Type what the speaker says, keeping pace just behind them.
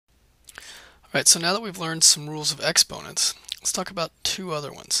Alright, so now that we've learned some rules of exponents, let's talk about two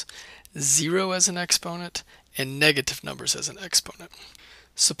other ones. 0 as an exponent and negative numbers as an exponent.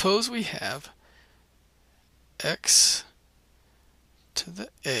 Suppose we have x to the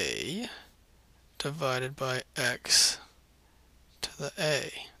a divided by x to the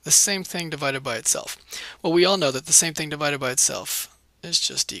a. The same thing divided by itself. Well, we all know that the same thing divided by itself is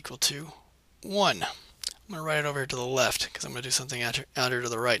just equal to 1. I'm going to write it over here to the left because I'm going to do something out here to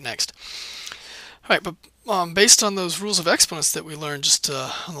the right next. Alright, but based on those rules of exponents that we learned just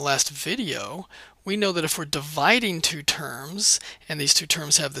on the last video, we know that if we're dividing two terms and these two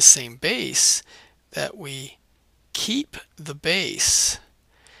terms have the same base, that we keep the base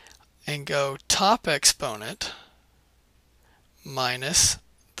and go top exponent minus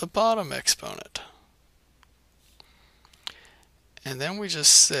the bottom exponent. And then we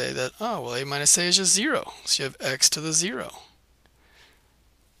just say that, oh, well, a minus a is just 0. So you have x to the 0.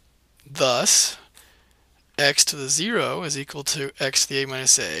 Thus, x to the 0 is equal to x to the a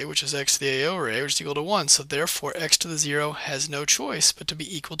minus a, which is x to the a over a, which is equal to 1. So therefore, x to the 0 has no choice but to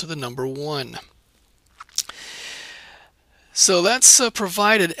be equal to the number 1. So that's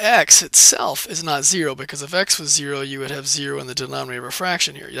provided x itself is not 0, because if x was 0, you would have 0 in the denominator of a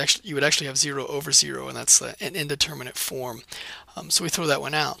fraction here. You would actually have 0 over 0, and that's an indeterminate form. So we throw that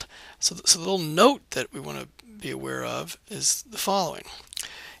one out. So the little note that we want to be aware of is the following.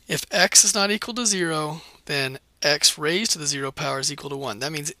 If x is not equal to 0, then x raised to the 0 power is equal to 1.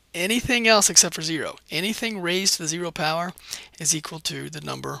 That means anything else except for 0. Anything raised to the 0 power is equal to the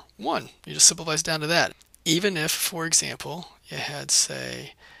number 1. You just simplifies down to that. Even if, for example, you had,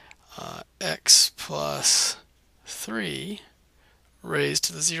 say, x plus 3 raised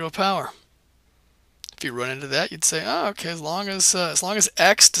to the 0 power. If you run into that, you'd say, oh, okay, as long as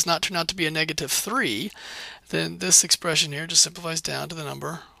x does not turn out to be a negative 3, then this expression here just simplifies down to the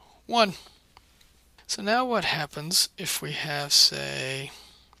number 1. So now what happens if we have, say,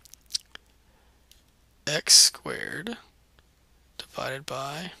 x squared divided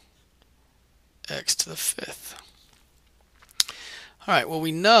by x to the 5th? Alright, well,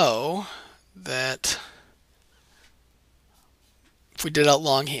 we know that if we did out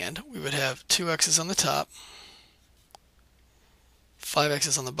longhand, we would have 2x's on the top,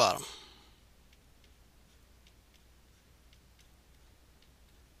 5x's on the bottom.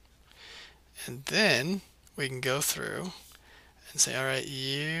 And then we can go through and say, all right,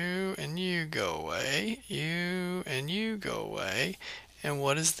 you and you go away, you and you go away, and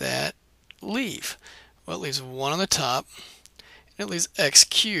what does that leave? Well, it leaves 1 on the top, and it leaves x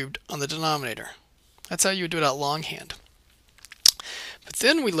cubed on the denominator. That's how you would do it out longhand. But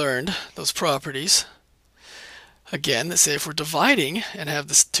then we learned those properties, again, that say if we're dividing and have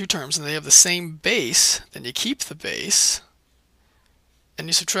this two terms and they have the same base, then you keep the base and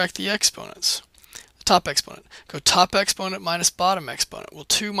you subtract the exponents. The top exponent. Go top exponent minus bottom exponent. Well,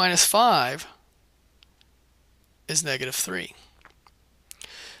 2 minus 5 is negative 3.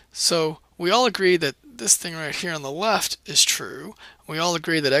 So we all agree that this thing right here on the left is true. We all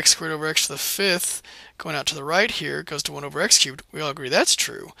agree that x squared over x to the 5th going out to the right here goes to 1 over x cubed. We all agree that's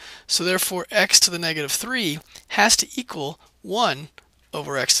true. So therefore x to the negative 3 has to equal 1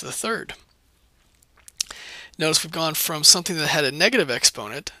 over x to the 3rd. Notice we've gone from something that had a negative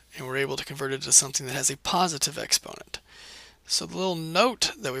exponent and we're able to convert it to something that has a positive exponent. So the little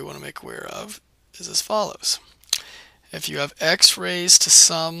note that we want to make aware of is as follows. If you have x raised to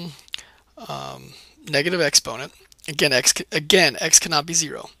some negative exponent, again x cannot be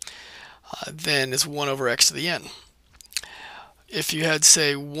 0, then it's 1 over x to the n. If you had,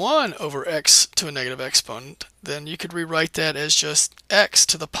 say, 1 over x to a negative exponent, then you could rewrite that as just x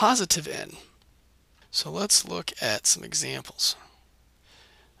to the positive n. So let's look at some examples.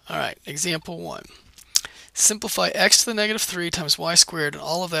 Alright, example 1. Simplify x to the negative 3 times y squared and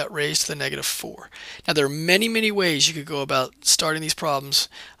all of that raised to the negative 4. Now there are many ways you could go about starting these problems,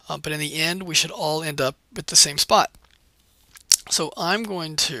 but in the end we should all end up at the same spot. So I'm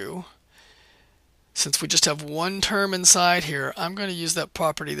going to, since we just have one term inside here, I'm going to use that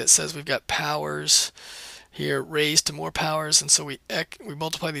property that says we've got powers here raised to more powers, and so we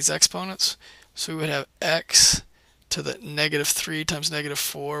multiply these exponents. So we would have x to the negative 3 times negative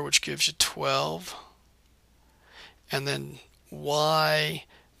 4, which gives you 12. And then y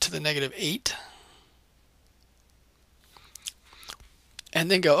to the negative 8.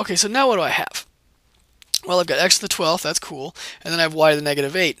 And then go, okay, so now what do I have? Well, I've got x to the 12th, that's cool. And then I have y to the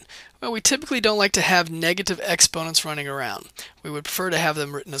negative 8. Well, we typically don't like to have negative exponents running around. We would prefer to have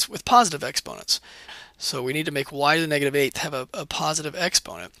them written as with positive exponents. So we need to make y to the negative 8th have a positive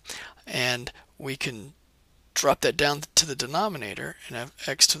exponent. And we can drop that down to the denominator and have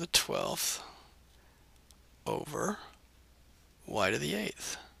x to the 12th over y to the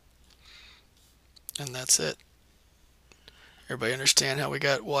 8th. And that's it. Everybody understand how we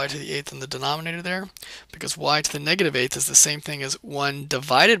got y to the 8th in the denominator there? Because y to the negative 8th is the same thing as 1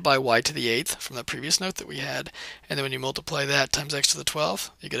 divided by y to the 8th from the previous note that we had. And then when you multiply that times x to the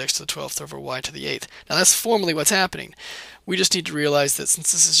 12th, you get x to the 12th over y to the 8th. Now that's formally what's happening. We just need to realize that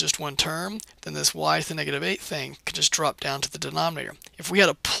since this is just one term, then this y to the negative 8th thing could just drop down to the denominator. If we had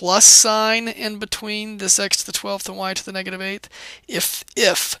a plus sign in between this x to the 12th and y to the negative 8th,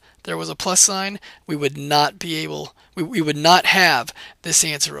 if there was a plus sign, we would not be able, we would not have this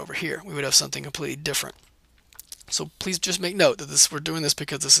answer over here. We would have something completely different. So please just make note that we're doing this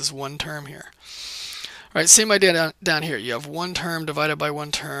because this is one term here. All right, same idea down here. You have one term divided by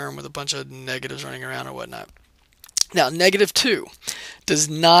one term with a bunch of negatives running around or whatnot. Now, negative 2 does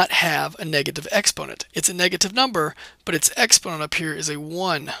not have a negative exponent. It's a negative number, but its exponent up here is a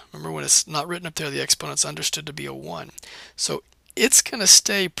 1. Remember, when it's not written up there, the exponent's understood to be a 1. So it's going to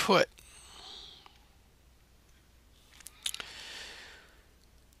stay put.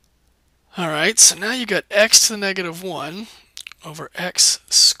 All right, so now you got x to the negative 1 over x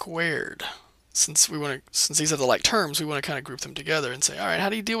squared. Since these are the like terms, we want to kind of group them together and say, all right, how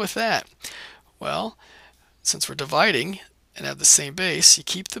do you deal with that? Well, since we're dividing and have the same base, you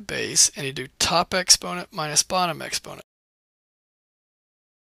keep the base and you do top exponent minus bottom exponent.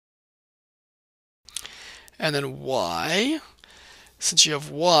 And then y, since you have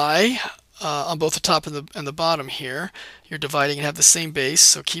y on both the top and the bottom here, you're dividing and have the same base,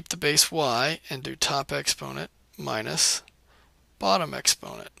 so keep the base y and do top exponent minus bottom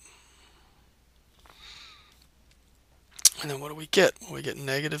exponent. And then what do we get? Well, we get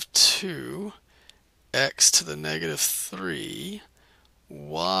negative 2 x to the negative 3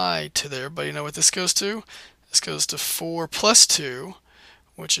 y to there. Everybody know what this goes to? This goes to 4 plus 2,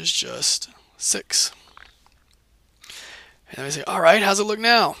 which is just 6. And then we say, all right, how's it look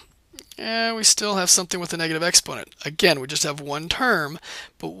now? Yeah, we still have something with a negative exponent. Again, we just have one term,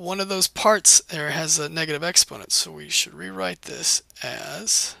 but one of those parts there has a negative exponent. So we should rewrite this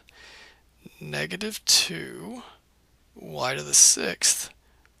as negative 2 y to the 6th,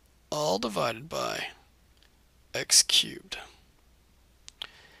 all divided by x cubed.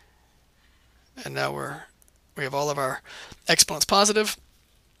 And now we have all of our exponents positive.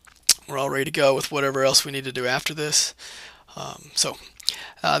 We're all ready to go with whatever else we need to do after this.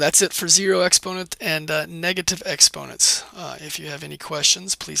 That's it for zero exponent and negative exponents. If you have any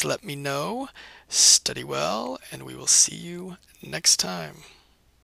questions, please let me know. Study well, and we will see you next time.